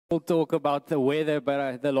We'll talk about the weather,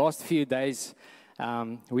 but the last few days,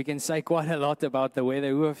 we can say quite a lot about the weather.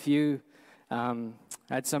 Who of you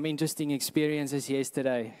had some interesting experiences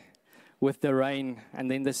yesterday with the rain,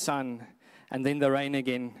 and then the sun, and then the rain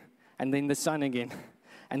again, and then the sun again,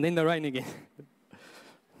 and then the rain again?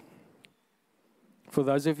 For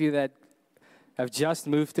those of you that have just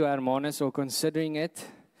moved to Hermanus or considering it,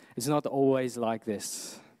 it's not always like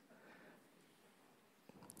this.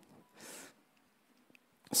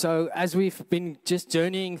 So as we've been just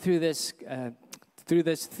journeying through this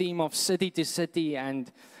theme of city to city and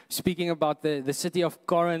speaking about the city of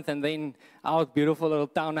Corinth and then our beautiful little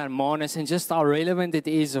town Hermanus, and just how relevant it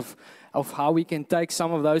is of how we can take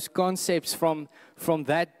some of those concepts from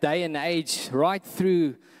that day and age right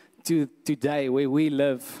through to today where we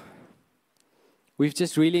live. We've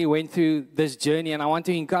just really went through this journey, and I want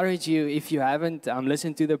to encourage you, if you haven't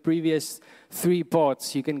listened to the previous 3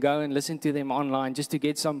 parts, you can go and listen to them online just to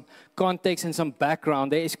get some context and some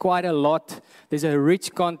background. There is quite a lot. There's a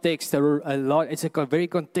rich context, a lot. It's a very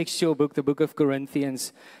contextual book, the book of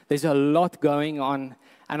Corinthians. There's a lot going on,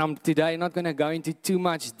 and I'm today not going to go into too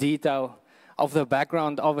much detail of the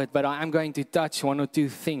background of it, but I am going to touch 1 or 2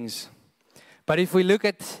 things. But if we look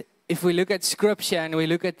at Scripture and we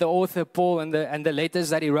look at the author Paul and the letters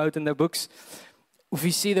that he wrote in the books, if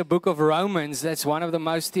we see the book of Romans, that's one of the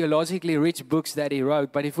most theologically rich books that he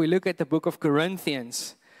wrote. But if we look at the book of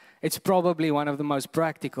Corinthians, it's probably one of the most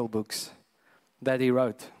practical books that he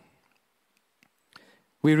wrote.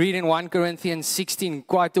 We read in 1 Corinthians 16,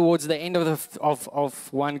 quite towards the end of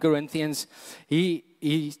 1 Corinthians, he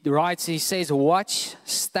writes, he says, "Watch,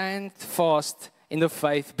 stand fast in the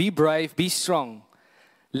faith, be brave, be strong.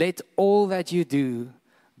 Let all that you do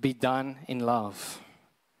be done in love."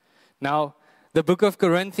 Now, the book of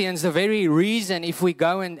Corinthians, the very reason, if we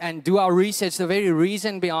go and do our research, the very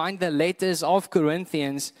reason behind the letters of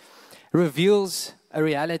Corinthians reveals a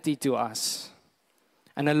reality to us.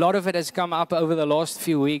 And a lot of it has come up over the last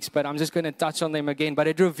few weeks, but I'm just going to touch on them again. But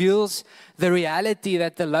it reveals the reality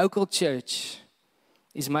that the local church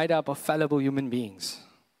is made up of fallible human beings.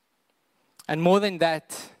 And more than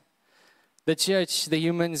that, the church, the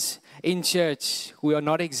humans in church, we are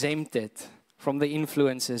not exempted from the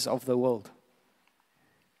influences of the world.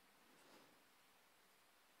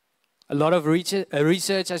 A lot of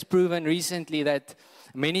research has proven recently that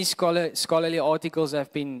many scholarly articles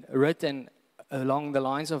have been written along the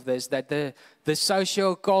lines of this, that the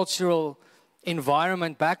socio-cultural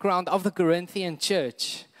environment background of the Corinthian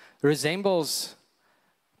church resembles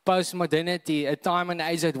post-modernity, a time and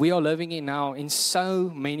age that we are living in now in so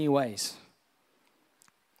many ways.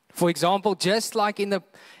 For example, just like in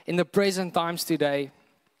the present times today,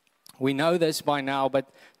 we know this by now,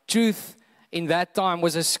 but truth in that time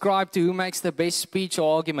was ascribed to who makes the best speech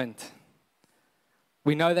or argument.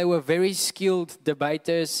 We know they were very skilled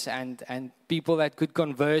debaters and people that could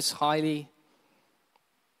converse highly.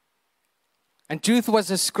 And truth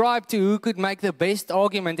was ascribed to who could make the best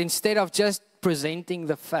argument instead of just presenting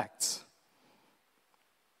the facts.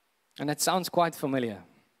 And it sounds quite familiar.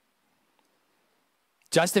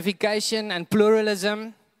 Justification and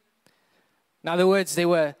pluralism. In other words, there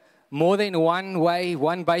were more than one way,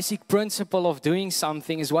 one basic principle of doing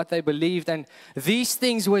something is what they believed. And these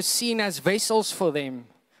things were seen as vessels for them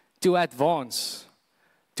to advance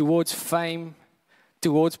towards fame,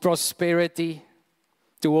 towards prosperity,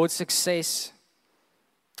 towards success,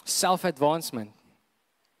 self-advancement.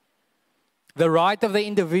 The right of the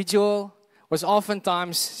individual was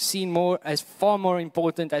oftentimes seen as far more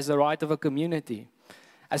important as the right of a community,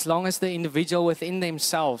 as long as the individual within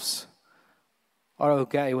themselves are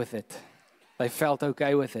okay with it. They felt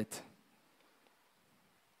okay with it.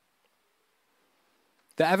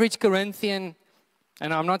 The average Corinthian,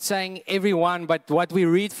 and I'm not saying everyone, but what we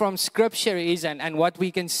read from Scripture is, and what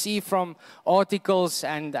we can see from articles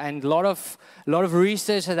and a lot of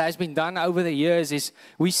research that has been done over the years, is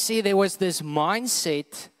we see there was this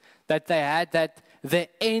mindset that they had that the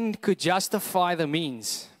end could justify the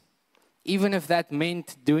means, even if that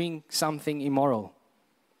meant doing something immoral.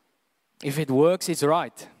 If it works, it's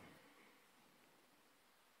right.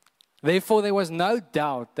 Therefore, there was no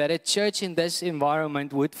doubt that a church in this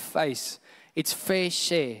environment would face its fair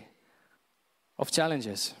share of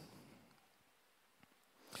challenges.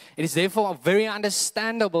 It is therefore very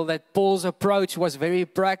understandable that Paul's approach was very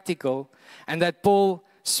practical and that Paul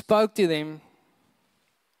spoke to them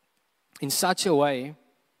in such a way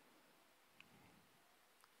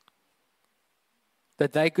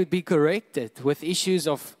that they could be corrected with issues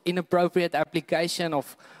of inappropriate application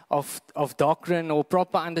of doctrine or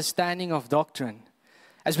proper understanding of doctrine.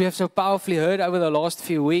 as we have so powerfully heard over the last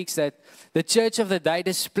few weeks, that the church of the day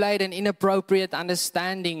displayed an inappropriate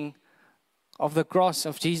understanding of the cross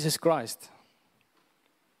of Jesus Christ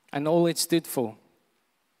and all it stood for.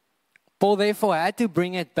 Paul therefore had to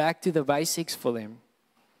bring it back to the basics for them.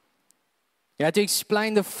 He had to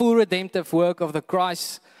explain the full redemptive work of the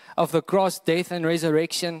cross, death and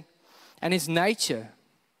resurrection, and its nature,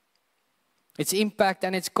 its impact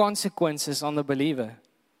and its consequences on the believer.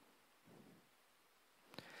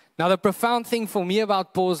 Now, the profound thing for me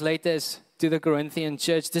about Paul's letters to the Corinthian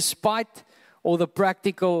church, despite all the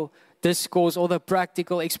practical discourse, all the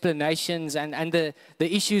practical explanations and the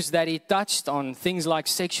issues that he touched on, things like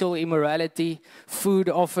sexual immorality, food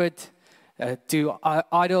offered to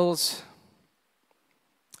idols,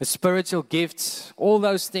 the spiritual gifts, all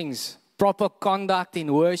those things, proper conduct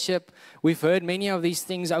in worship. We've heard many of these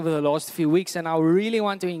things over the last few weeks, and I really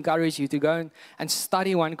want to encourage you to go and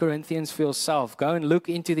study 1 Corinthians for yourself. Go and look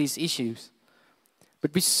into these issues.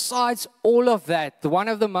 But besides all of that, one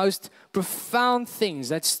of the most profound things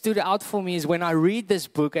that stood out for me is when I read this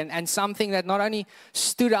book, and something that not only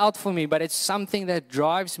stood out for me, but it's something that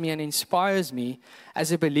drives me and inspires me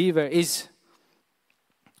as a believer, is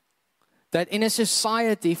that in a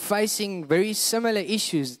society facing very similar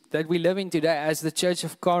issues that we live in today as the Church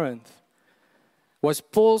of Corinth, was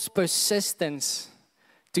Paul's persistence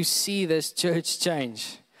to see this church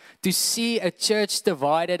change. To see a church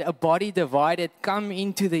divided, a body divided, come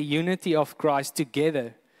into the unity of Christ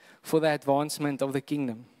together for the advancement of the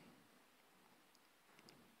kingdom.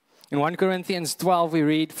 In 1 Corinthians 12 we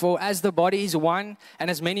read, "For as the body is one and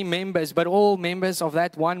has many members, but all members of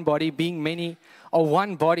that one body, being many, are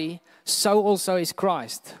one body, so also is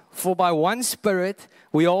Christ. For by one Spirit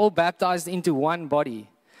we are all baptized into one body,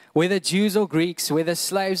 whether Jews or Greeks, whether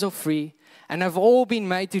slaves or free, and have all been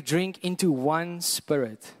made to drink into one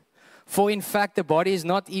Spirit. For in fact the body is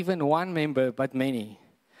not even one member, but many.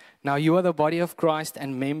 Now you are the body of Christ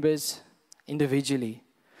and members individually."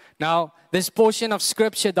 Now, this portion of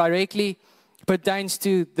Scripture directly pertains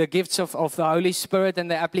to the gifts of the Holy Spirit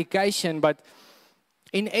and the application, but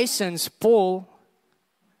in essence, Paul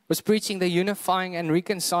was preaching the unifying and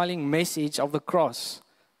reconciling message of the cross.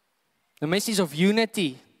 The message of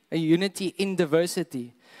unity, a unity in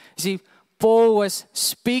diversity. You see, Paul was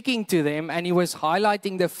speaking to them and he was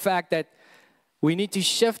highlighting the fact that we need to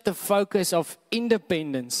shift the focus of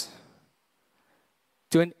independence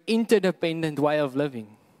to an interdependent way of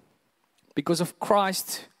living because of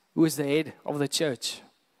Christ, who is the head of the church.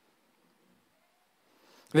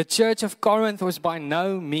 The church of Corinth was by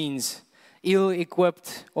no means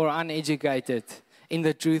ill-equipped or uneducated in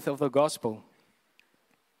the truth of the gospel.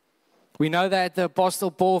 We know that the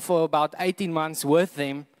Apostle Paul, for about 18 months with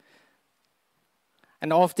them,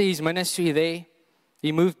 and after his ministry there,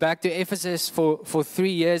 he moved back to Ephesus for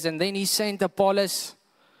 3 years, and then he sent Apollos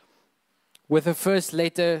with the first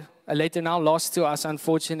letter, a letter now lost to us,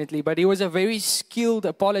 unfortunately, but he was a very skilled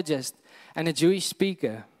apologist and a Jewish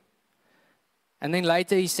speaker. And then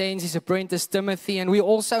later he sends his apprentice Timothy, and we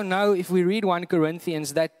also know, if we read 1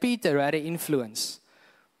 Corinthians, that Peter had an influence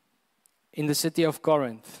in the city of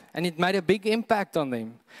Corinth, and it made a big impact on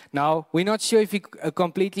them. Now, we're not sure if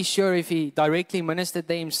completely sure if he directly ministered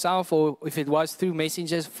there himself or if it was through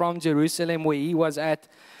messengers from Jerusalem where he was at,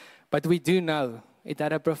 but we do know it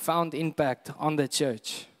had a profound impact on the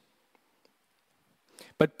church.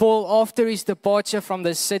 But Paul, after his departure from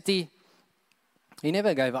the city, he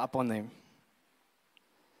never gave up on them.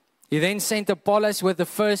 He then sent Apollos with the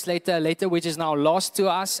first letter, a letter which is now lost to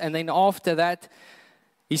us, and then after that,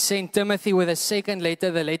 he sent Timothy with a second letter,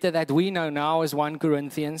 the letter that we know now as 1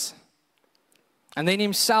 Corinthians. And then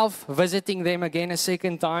himself visiting them again a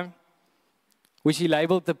second time, which he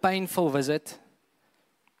labeled the painful visit.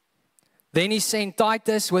 Then he sent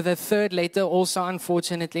Titus with a third letter, also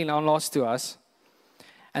unfortunately now lost to us.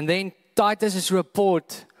 And then Titus's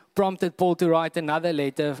report prompted Paul to write another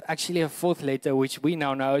letter, actually a fourth letter, which we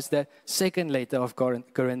now know as the second letter of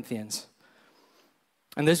Corinthians.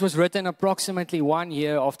 And this was written approximately 1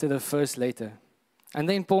 year after the first letter. And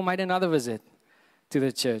then Paul made another visit to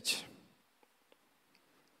the church.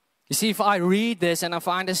 You see, if I read this and if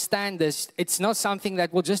I understand this, it's not something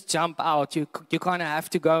that will just jump out. You kind of have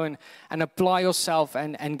to go and apply yourself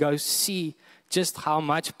and go see just how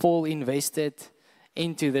much Paul invested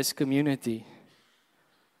into this community.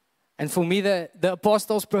 And for me, the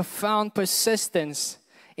apostles' profound persistence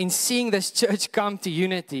in seeing this church come to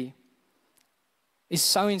unity is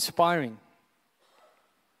so inspiring.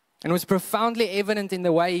 And it was profoundly evident in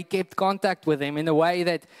the way he kept contact with them, in the way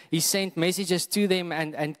that he sent messages to them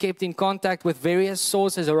and kept in contact with various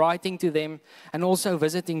sources, writing to them and also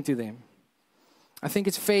visiting to them. I think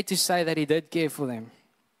it's fair to say that He did care for them.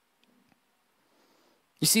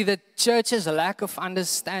 You see, the church's lack of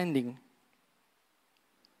understanding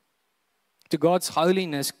to God's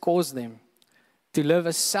holiness caused them to live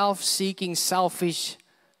a self-seeking, selfish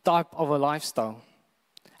type of a lifestyle,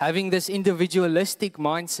 having this individualistic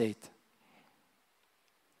mindset.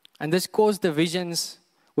 And this caused divisions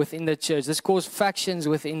within the church. This caused factions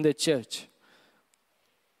within the church.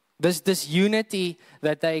 This unity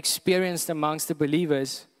that they experienced amongst the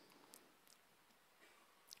believers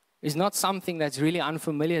is not something that's really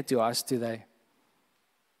unfamiliar to us today.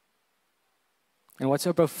 And what's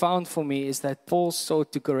so profound for me is that Paul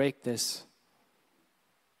sought to correct this.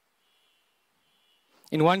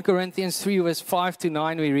 In 1 Corinthians 3 verse 5 to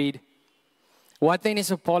 9 we read, "What then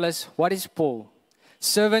is Apollos? What is Paul?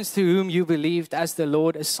 Servants through whom you believed as the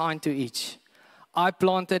Lord assigned to each. I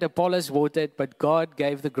planted, Apollos watered, but God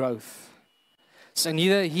gave the growth. So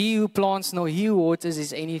neither he who plants nor he who waters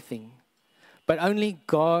is anything, but only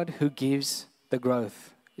God who gives the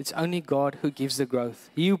growth." It's only God who gives the growth.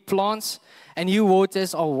 He who plants and he who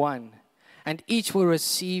waters are one, and each will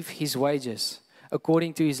receive his wages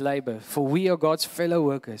according to his labor. For we are God's fellow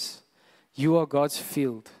workers. You are God's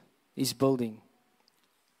field, his building.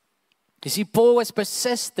 You see, Paul was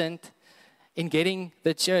persistent in getting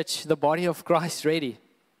the church, the body of Christ, ready.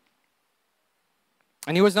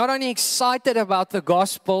 And he was not only excited about the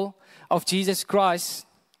gospel of Jesus Christ,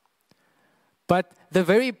 but the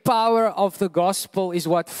very power of the gospel is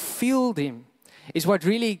what fueled him, is what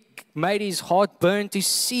really made his heart burn to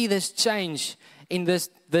see this change in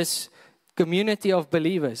this community of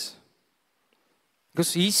believers.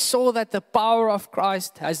 Because he saw that the power of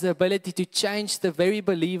Christ has the ability to change the very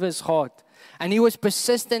believer's heart. And he was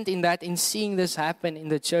persistent in that, in seeing this happen in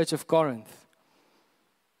the church of Corinth.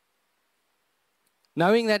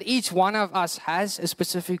 Knowing that each one of us has a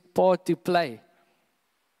specific part to play.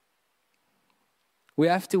 We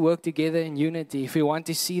have to work together in unity if we want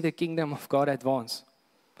to see the kingdom of God advance.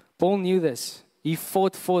 Paul knew this. He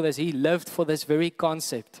fought for this. He lived for this very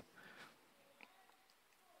concept.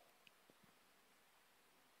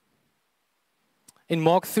 In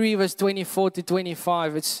Mark 3 verse 24 to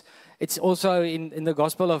 25, it's also in the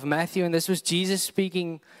Gospel of Matthew, and this was Jesus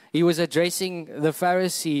speaking. He was addressing the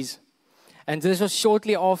Pharisees. And this was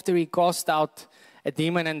shortly after he cast out a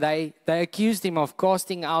demon, and they accused him of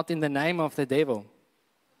casting out in the name of the devil.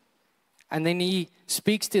 And then he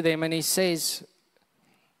speaks to them and he says,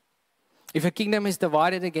 if a kingdom is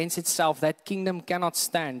divided against itself, that kingdom cannot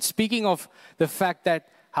stand. Speaking of the fact that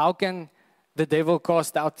how can the devil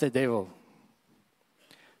cast out the devil?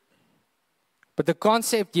 But the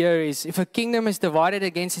concept here is, if a kingdom is divided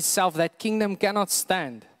against itself, that kingdom cannot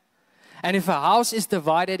stand. And if a house is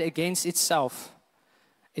divided against itself,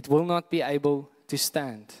 it will not be able to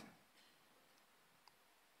stand.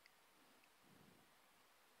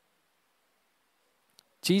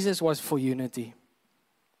 Jesus was for unity.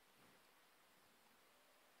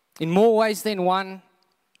 In more ways than one,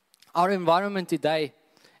 our environment today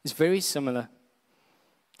is very similar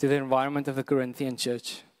to the environment of the Corinthian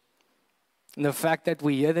church. And the fact that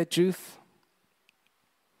we hear the truth,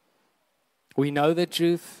 we know the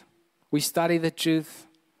truth, we study the truth,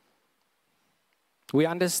 we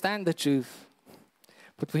understand the truth,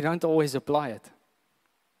 but we don't always apply it.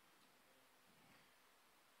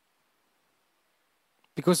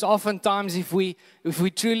 Because oftentimes if we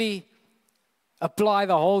truly apply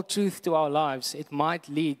the whole truth to our lives, it might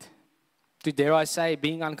lead to, dare I say,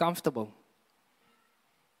 being uncomfortable.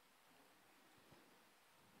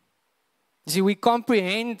 You see, we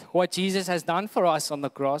comprehend what Jesus has done for us on the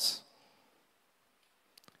cross.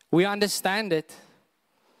 We understand it.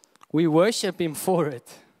 We worship Him for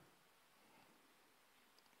it.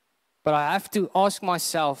 But I have to ask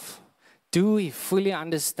myself, do we fully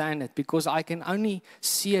understand it? Because I can only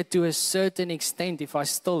see it to a certain extent if I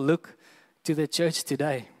still look to the church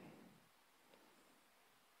today.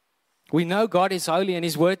 We know God is holy and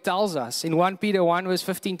His word tells us. In 1 Peter 1 verse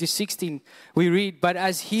 15 to 16, we read, "But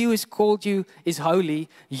as He who has called you is holy,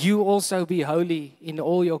 you also be holy in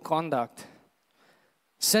all your conduct.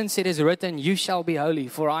 Since it is written, you shall be holy,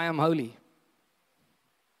 for I am holy."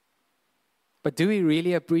 But do we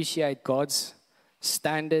really appreciate God's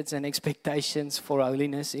standards and expectations for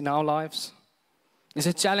holiness in our lives? It's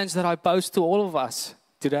a challenge that I pose to all of us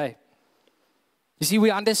today. You see,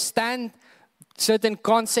 we understand certain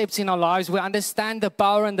concepts in our lives. We understand the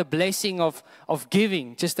power and the blessing of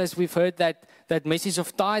giving, just as we've heard that message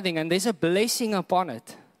of tithing, and there's a blessing upon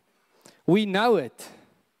it. We know it.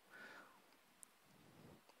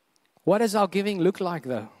 What does our giving look like,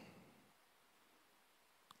 though?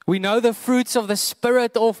 We know the fruits of the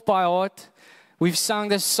Spirit off by heart. We've sung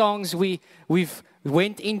the songs. We've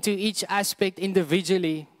went into each aspect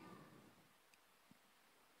individually.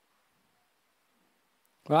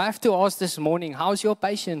 Well, I have to ask this morning, how's your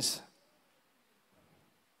patience?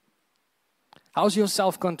 How's your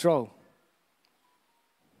self-control?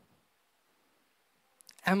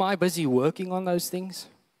 Am I busy working on those things?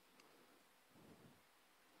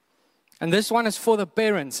 And this one is for the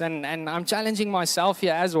parents, and I'm challenging myself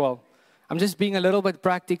here as well. I'm just being a little bit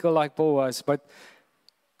practical like Paul was. But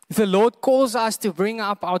if the Lord calls us to bring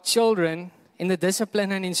up our children in the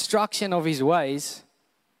discipline and instruction of His ways,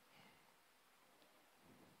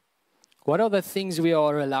 what are the things we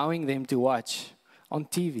are allowing them to watch on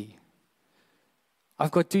TV?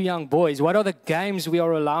 I've got 2 young boys. What are the games we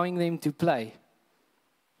are allowing them to play?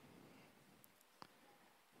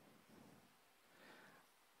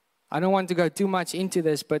 I don't want to go too much into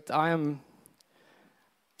this, but I am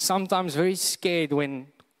sometimes very scared when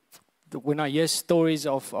I hear stories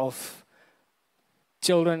of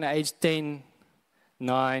children aged 10,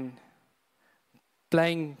 9,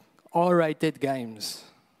 playing R-rated games.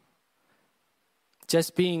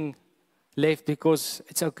 Just being left because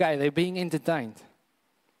it's okay, they're being entertained.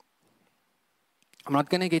 I'm not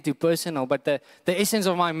going to get too personal, but the essence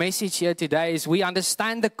of my message here today is we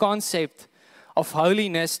understand the concept of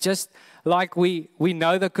holiness just like we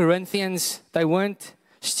know the Corinthians. They weren't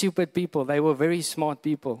stupid people. They were very smart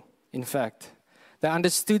people, in fact. They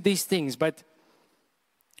understood these things, but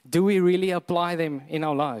do we really apply them in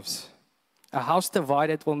our lives? A house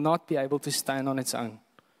divided will not be able to stand on its own.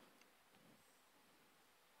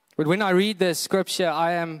 But when I read the scripture,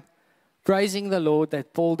 I am praising the Lord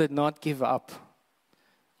that Paul did not give up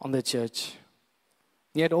on the church.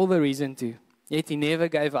 He had all the reason to, yet he never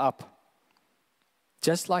gave up.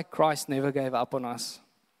 Just like Christ never gave up on us.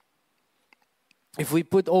 If we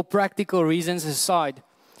put all practical reasons aside,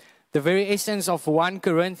 the very essence of 1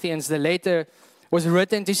 Corinthians, the letter was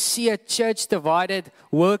written to see a church divided,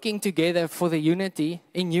 working together for the unity,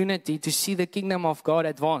 in unity, to see the kingdom of God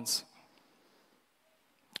advance.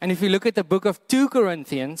 And if you look at the book of 2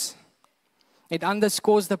 Corinthians, it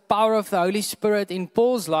underscores the power of the Holy Spirit in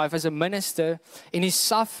Paul's life as a minister, in his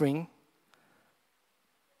suffering,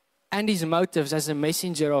 and his motives as a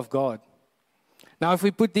messenger of God. Now, if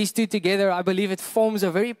we put these two together, I believe it forms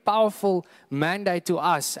a very powerful mandate to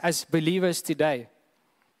us as believers today.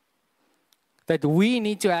 That we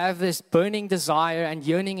need to have this burning desire and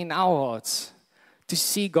yearning in our hearts to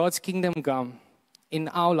see God's kingdom come in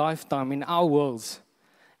our lifetime, in our worlds,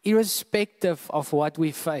 irrespective of what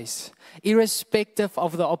we face, irrespective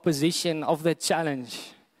of the opposition, of the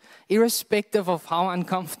challenge, irrespective of how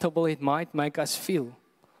uncomfortable it might make us feel.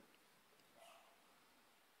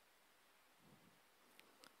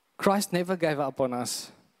 Christ never gave up on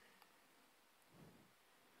us.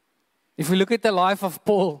 If we look at the life of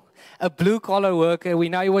Paul, a blue-collar worker, we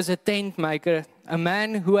know he was a tent maker, a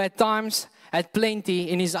man who at times had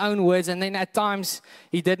plenty in his own words, and then at times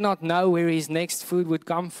he did not know where his next food would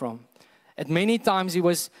come from. At many times he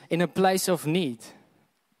was in a place of need.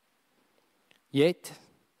 Yet,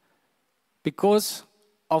 because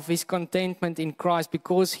of his contentment in Christ,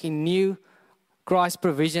 because he knew Christ's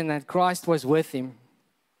provision, that Christ was with him,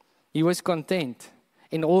 he was content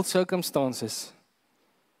in all circumstances.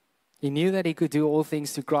 He knew that he could do all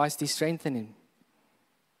things through Christ who strengthened him.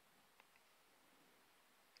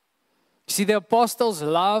 See, the apostles'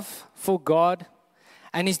 love for God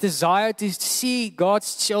and his desire to see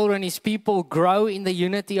God's children, his people, grow in the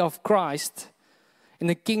unity of Christ in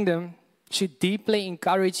the kingdom should deeply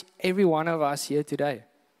encourage every one of us here today.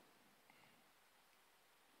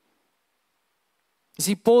 You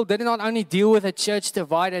see, Paul did not only deal with a church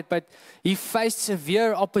divided, but he faced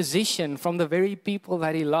severe opposition from the very people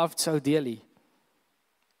that he loved so dearly.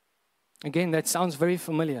 Again, that sounds very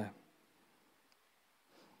familiar.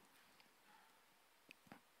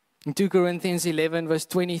 In 2 Corinthians 11, verse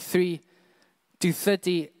 23 to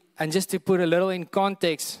 30, and just to put a little in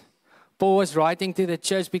context, Paul was writing to the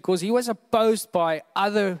church because he was opposed by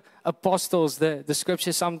other apostles. The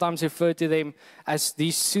scriptures sometimes refer to them as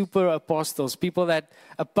these super apostles, people that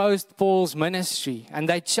opposed Paul's ministry, and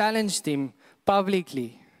they challenged him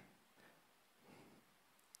publicly.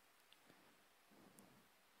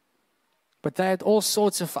 But they had all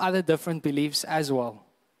sorts of other different beliefs as well.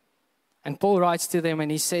 And Paul writes to them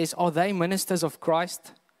and he says, "Are they ministers of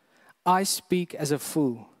Christ? I speak as a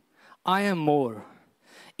fool. I am more.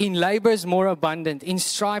 In labors more abundant, in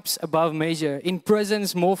stripes above measure, in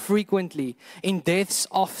prisons more frequently, in deaths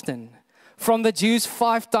often. From the Jews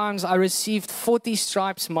 5 times I received 40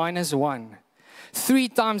 stripes minus 1. 3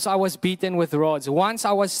 times I was beaten with rods. Once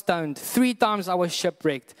I was stoned. 3 times I was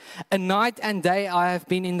shipwrecked. A night and day I have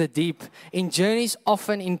been in the deep, in journeys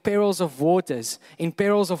often, in perils of waters, in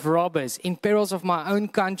perils of robbers, in perils of my own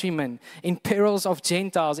countrymen, in perils of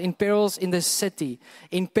Gentiles, in perils in the city,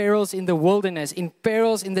 in perils in the wilderness, in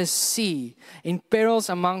perils in the sea, in perils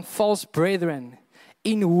among false brethren,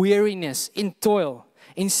 in weariness, in toil,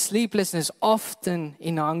 in sleeplessness, often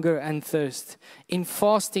in hunger and thirst, in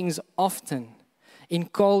fastings often, in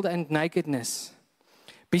cold and nakedness.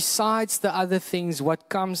 Besides the other things, what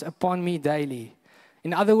comes upon me daily.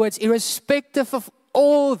 In other words, irrespective of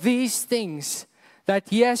all these things that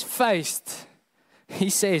he has faced, he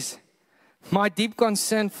says, my deep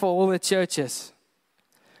concern for all the churches,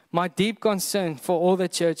 my deep concern for all the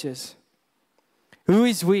churches. Who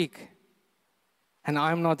is weak? And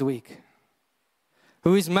I am not weak.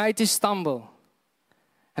 Who is made to stumble,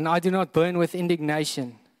 and I do not burn with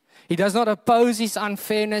indignation. He does not oppose his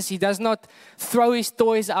unfairness. He does not throw his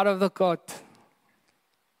toys out of the cot.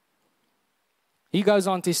 He goes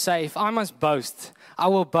on to say, if I must boast, I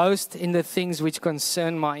will boast in the things which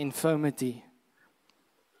concern my infirmity.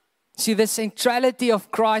 See, the centrality of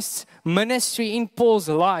Christ's ministry in Paul's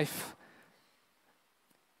life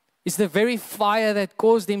is the very fire that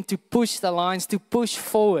caused him to push the lines, to push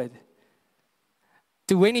forward.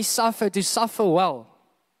 To when he suffered, to suffer well,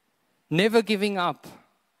 never giving up,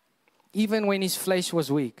 even when his flesh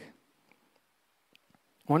was weak.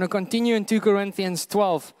 I want to continue in 2 Corinthians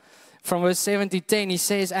 12, from verse 7 to 10. He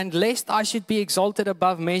says, and lest I should be exalted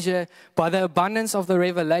above measure by the abundance of the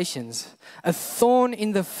revelations, a thorn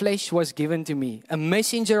in the flesh was given to me, a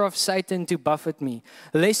messenger of Satan to buffet me,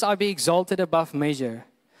 lest I be exalted above measure.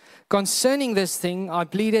 Concerning this thing, I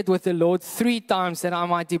pleaded with the Lord 3 times that I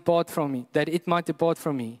might depart from me, that it might depart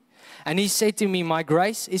from me. And he said to me, my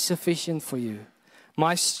grace is sufficient for you.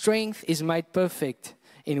 My strength is made perfect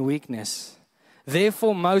in weakness.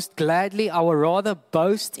 Therefore, most gladly, I will rather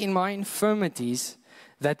boast in my infirmities,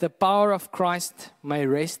 that the power of Christ may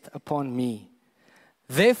rest upon me.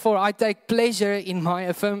 Therefore, I take pleasure in my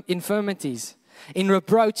infirmities, in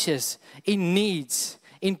reproaches, in needs,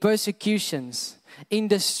 in persecutions, in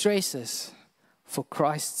distresses, for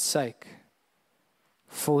Christ's sake.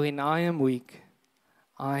 For when I am weak,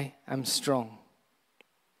 I am strong.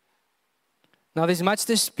 Now there's much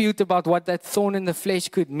dispute about what that thorn in the flesh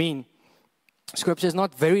could mean. Scripture is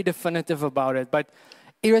not very definitive about it, but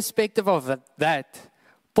irrespective of that,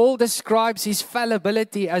 Paul describes his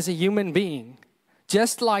fallibility as a human being,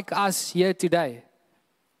 just like us here today.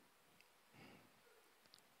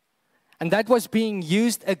 And that was being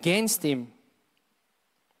used against him.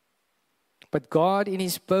 But God, in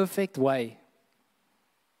his perfect way,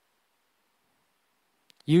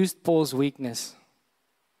 used Paul's weakness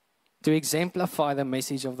to exemplify the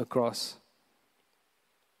message of the cross,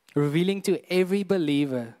 revealing to every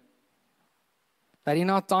believer that in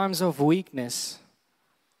our times of weakness,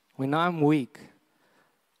 when I'm weak,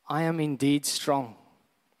 I am indeed strong.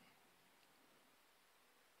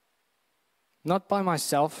 Not by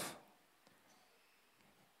myself,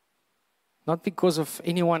 not because of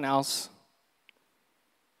anyone else,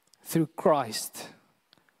 through Christ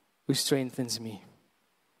who strengthens me.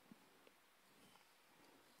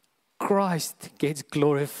 Christ gets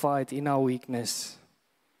glorified in our weakness.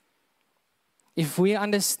 If we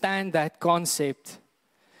understand that concept,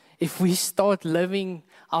 if we start living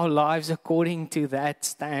our lives according to that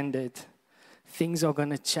standard, things are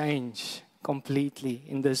going to change completely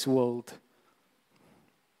in this world.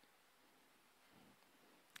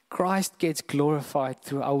 Christ gets glorified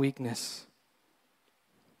through our weakness.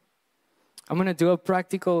 I'm going to do a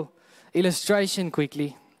practical illustration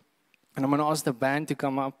quickly. And I'm going to ask the band to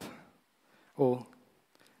come up. Or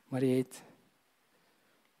Mariette.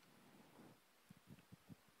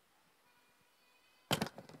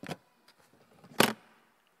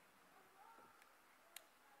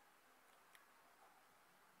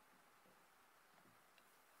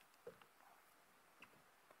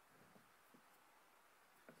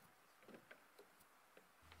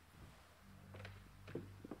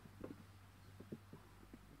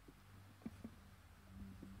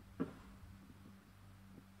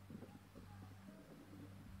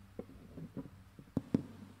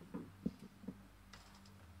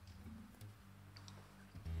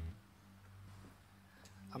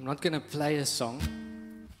 I'm not going to play a song.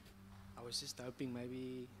 I was just hoping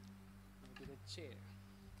maybe the chair.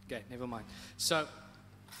 Okay, never mind. So,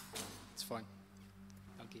 it's fine.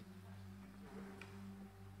 Thank you.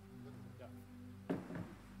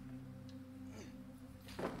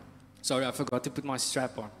 Sorry, I forgot to put my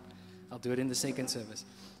strap on. I'll do it in the second service.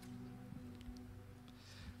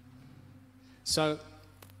 So,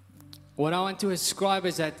 what I want to ascribe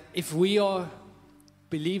is that if we are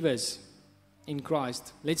believers in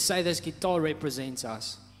Christ, let's say this guitar represents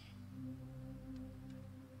us.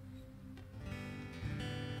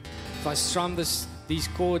 If I strum these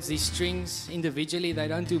chords, these strings individually, they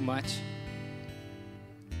don't do much.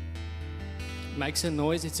 It makes a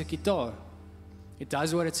noise, it's a guitar. It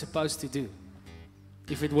does what it's supposed to do.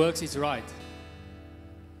 If it works, it's right.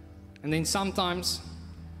 And then sometimes,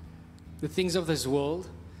 the things of this world,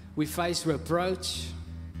 we face reproach,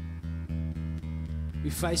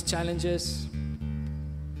 we face challenges,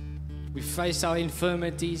 we face our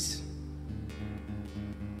infirmities,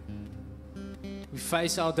 we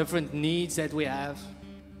face our different needs that we have.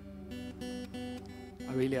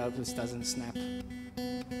 I really hope this doesn't snap.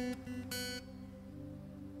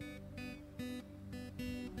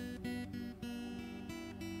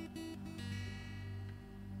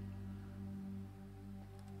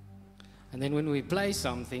 And then when we play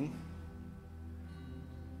something,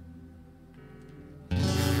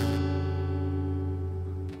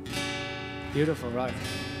 beautiful, right?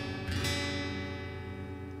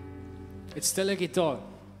 It's still a guitar.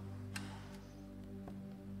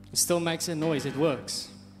 It still makes a noise, it works.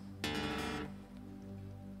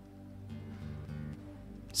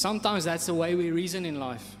 Sometimes that's the way we reason in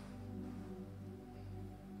life.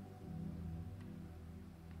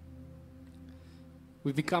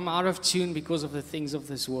 We become out of tune because of the things of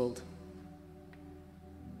this world.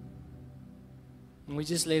 And we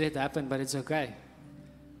just let it happen, but it's okay.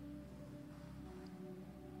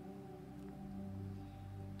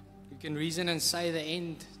 You can reason and say the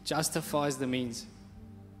end justifies the means.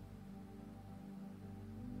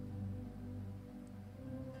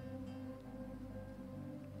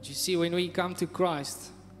 But you see, when we come to Christ,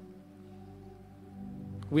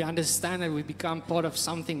 we understand that we become part of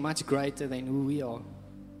something much greater than who we are.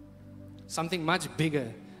 Something much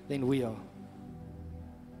bigger than we are.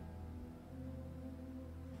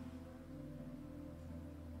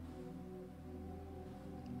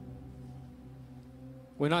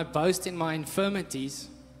 When I boast in my infirmities,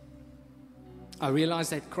 I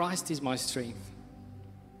realize that Christ is my strength.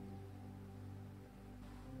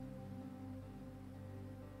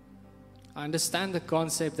 I understand the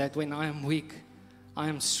concept that when I am weak, I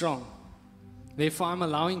am strong. Therefore, I'm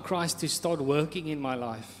allowing Christ to start working in my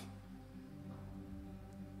life.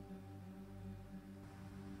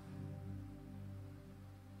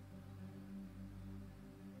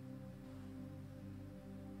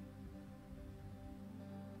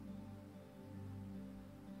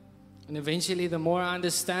 And eventually, the more I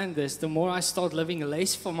understand this, the more I start living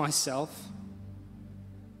less for myself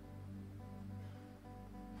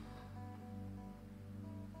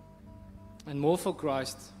and more for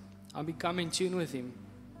Christ. I become in tune with Him.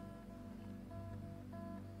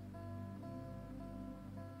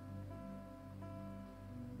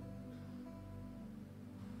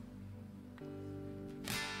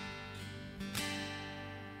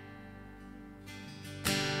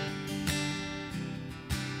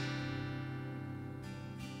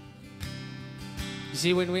 You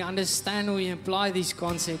see, when we understand, we apply this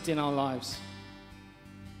concept in our lives.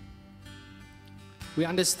 We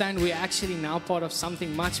understand we're actually now part of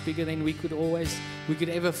something much bigger than we could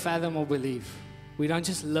ever fathom or believe. We don't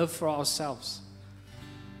just live for ourselves.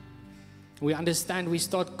 We understand we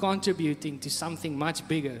start contributing to something much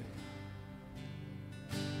bigger.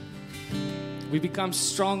 We become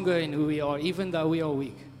stronger in who we are, even though we are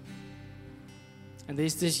weak. And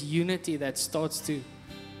there's this unity that starts to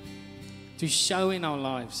show in our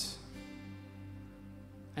lives.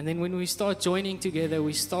 And then when we start joining together,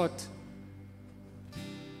 we start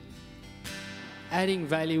adding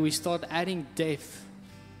value, we start adding depth.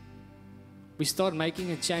 We start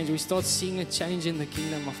making a change. We start seeing a change in the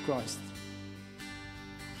kingdom of Christ.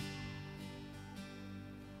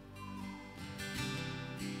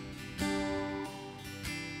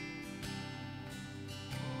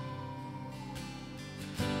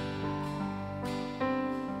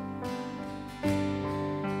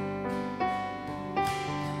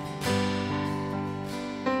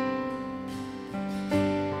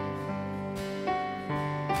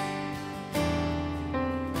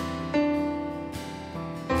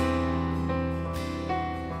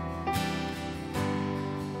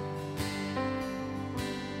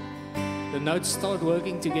 The notes start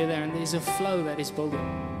working together and there's a flow that is building.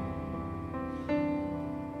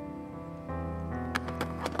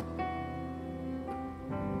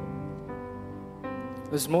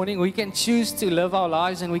 This morning we can choose to live our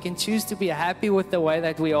lives and we can choose to be happy with the way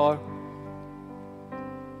that we are.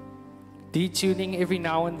 Detuning every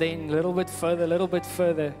now and then, a little bit further, a little bit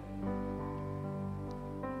further.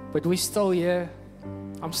 but we're still here.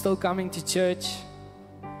 I'm still coming to church.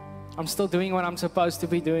 I'm still doing what I'm supposed to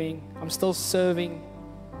be doing. I'm still serving.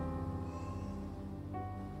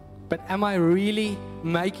 But am I really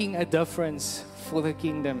making a difference for the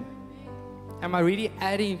kingdom? Am I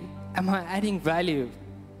adding value?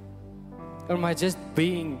 Or am I just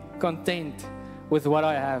being content with what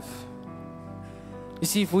I have? You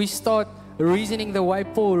see, if we start reasoning the way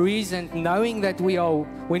Paul reasoned, knowing that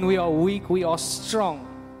when we are weak, we are strong.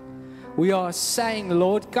 We are saying,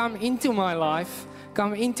 Lord, come into my life.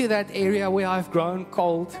 Come into that area where I've grown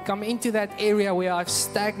cold. Come into that area where I've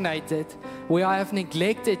stagnated, where I have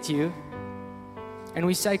neglected you. And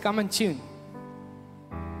we say, come and tune.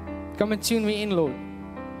 Come and tune me in, Lord.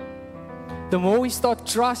 The more we start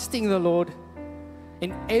trusting the Lord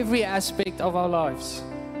in every aspect of our lives.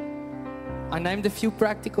 I named a few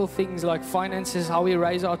practical things like finances, how we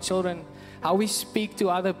raise our children, how we speak to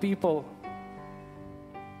other people,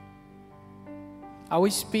 how we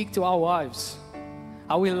speak to our wives,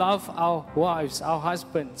 how we love our wives, our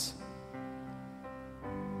husbands.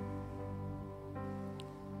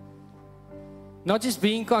 Not just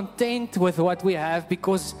being content with what we have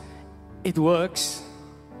because it works,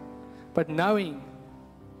 but knowing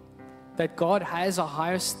that God has a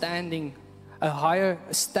higher standing, a higher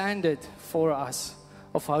standard for us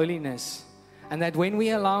of holiness. And that when we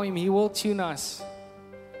allow Him, He will tune us.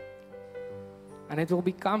 And it will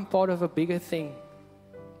become part of a bigger thing.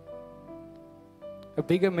 A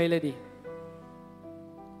bigger melody.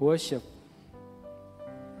 Worship.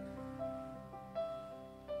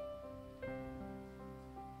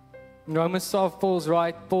 In Romans 12,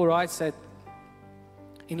 Paul writes that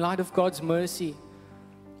in light of God's mercy,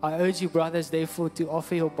 I urge you, brothers, therefore, to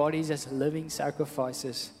offer your bodies as living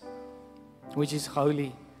sacrifices, which is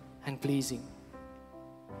holy and pleasing.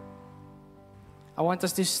 I want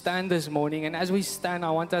us to stand this morning, and as we stand, I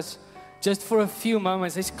want us just for a few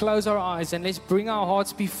moments, let's close our eyes and let's bring our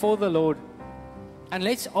hearts before the Lord. And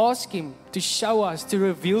let's ask Him to show us, to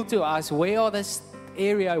reveal to us where are the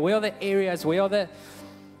areas, where are the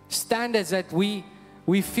standards that we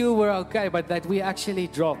feel we're okay, but that we actually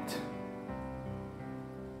dropped.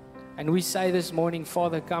 And we say this morning,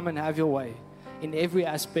 Father, come and have your way in every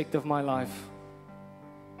aspect of my life.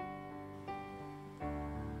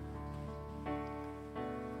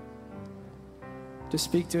 Just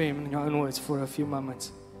speak to Him in your own words for a few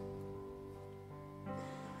moments.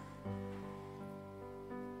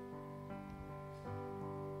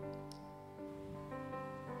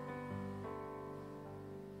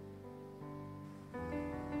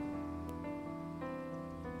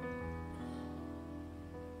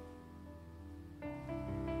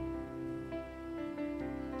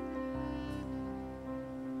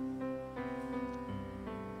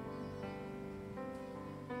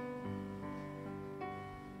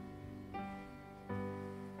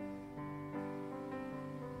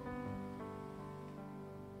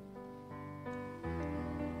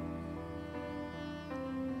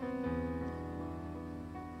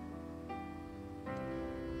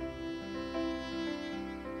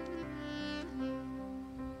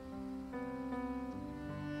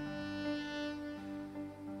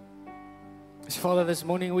 Father, this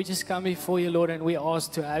morning we just come before you, Lord, and we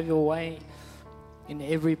ask to have your way in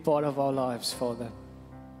every part of our lives, Father.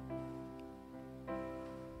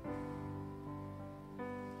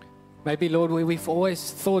 Maybe, Lord, we've always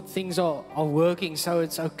thought things are working, so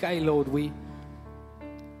it's okay, Lord. We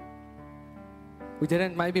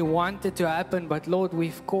didn't maybe want it to happen, but Lord,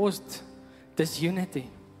 we've caused disunity.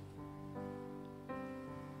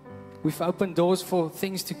 We've opened doors for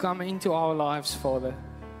things to come into our lives, Father,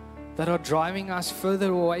 that are driving us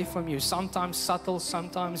further away from you, sometimes subtle,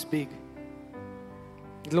 sometimes big.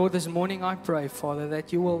 Lord, this morning I pray, Father,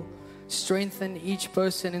 that you will strengthen each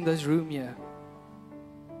person in this room here.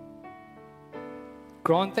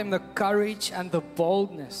 Grant them the courage and the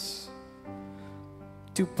boldness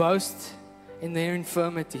to boast in their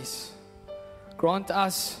infirmities. Grant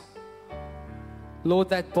us, Lord,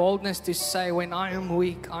 that boldness to say, when I am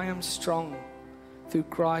weak, I am strong through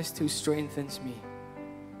Christ who strengthens me.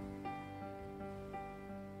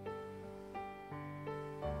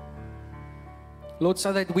 Lord,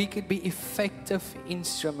 so that we could be effective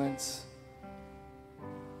instruments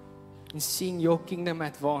in seeing your kingdom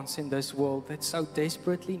advance in this world that so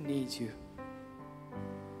desperately needs you.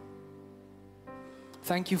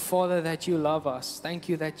 Thank you, Father, that you love us. Thank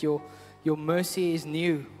you that your mercy is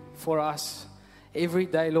new for us every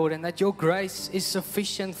day, Lord, and that your grace is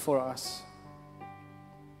sufficient for us.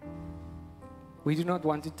 We do not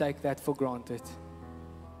want to take that for granted.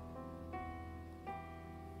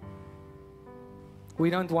 We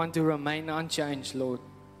don't want to remain unchanged, Lord.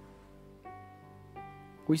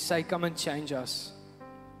 We say, come and change us.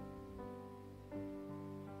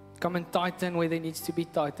 Come and tighten where there needs to be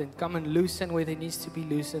tightened. Come and loosen where there needs to be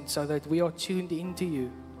loosened, so that we are tuned into you.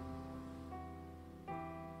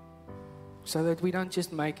 So that we don't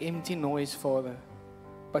just make empty noise, Father,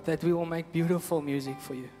 but that we will make beautiful music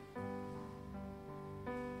for you.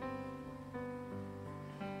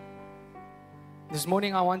 This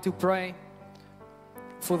morning I want to pray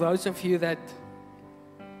for those of you that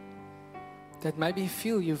maybe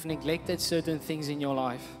feel you've neglected certain things in your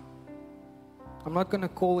life. I'm not going to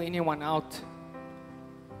call anyone out,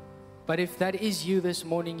 but if that is you this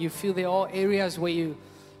morning, you feel there are areas where you're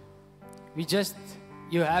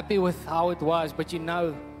happy with how it was, but you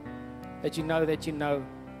know you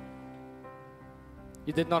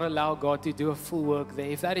did not allow God to do a full work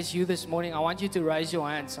there. If that is you this morning, I want you to raise your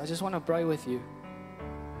hands. I just want to pray with you.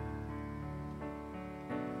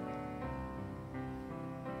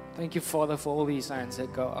 Thank you, Father, for all these hands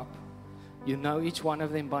that go up. You know each one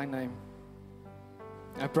of them by name.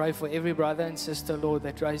 I pray for every brother and sister, Lord,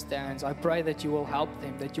 that raised their hands. I pray that you will help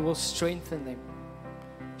them, that you will strengthen them.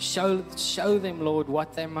 Show them, Lord,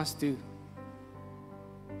 what they must do.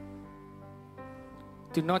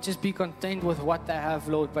 To not just be content with what they have,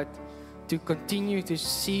 Lord, but to continue to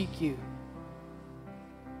seek you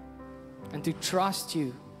and to trust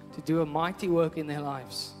you to do a mighty work in their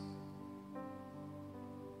lives.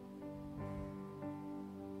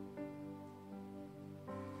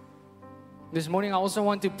 This morning I also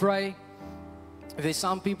want to pray. If there's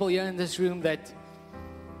some people here in this room that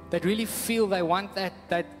really feel they want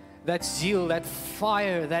that zeal, that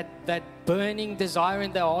fire, that burning desire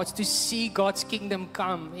in their hearts to see God's kingdom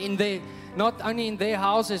come in their, not only in their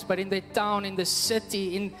houses, but in their town, in the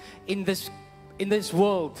city, in this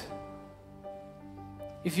world.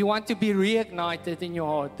 If you want to be reignited in your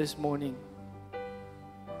heart this morning,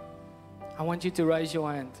 I want you to raise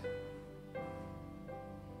your hand.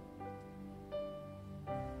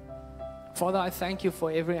 Father, I thank you for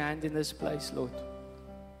every hand in this place, Lord.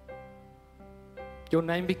 Your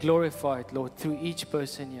name be glorified, Lord, through each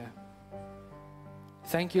person here.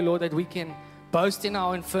 Thank you, Lord, that we can boast in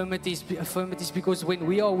our infirmities because when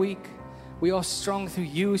we are weak, we are strong through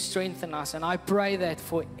you who strengthen us. And I pray that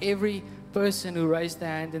for every person who raised their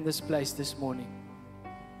hand in this place this morning.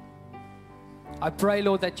 I pray,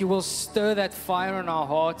 Lord, that you will stir that fire in our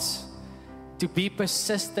hearts to be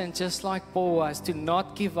persistent, just like Paul was, to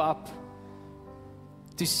not give up,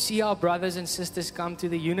 to see our brothers and sisters come to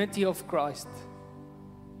the unity of Christ.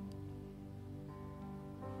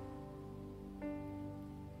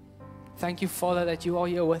 Thank you, Father, that you are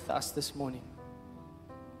here with us this morning.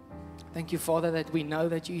 Thank you, Father, that we know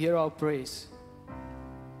that you hear our prayers.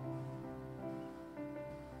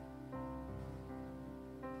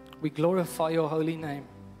 We glorify your holy name.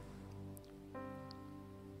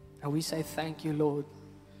 And we say thank you, Lord,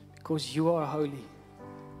 because you are holy.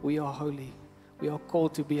 We are holy. We are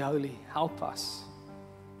called to be holy. Help us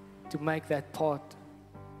to make that part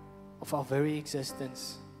of our very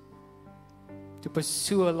existence, to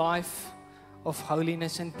pursue a life of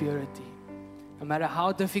holiness and purity. No matter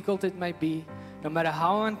how difficult it may be, no matter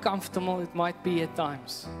how uncomfortable it might be at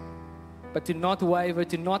times, but to not waver,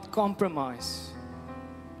 to not compromise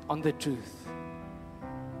on the truth.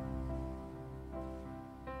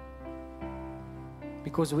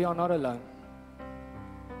 Because we are not alone.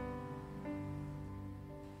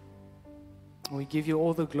 We give you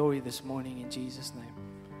all the glory this morning in Jesus' name.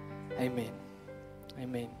 Amen.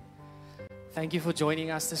 Amen. Thank you for joining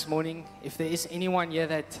us this morning. If there is anyone here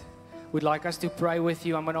that would like us to pray with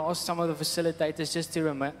you, I'm going to ask some of the facilitators just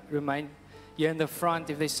to remain here in the front.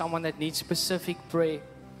 If there's someone that needs specific prayer,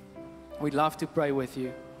 we'd love to pray with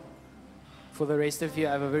you. For the rest of you,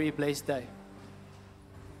 have a very blessed day.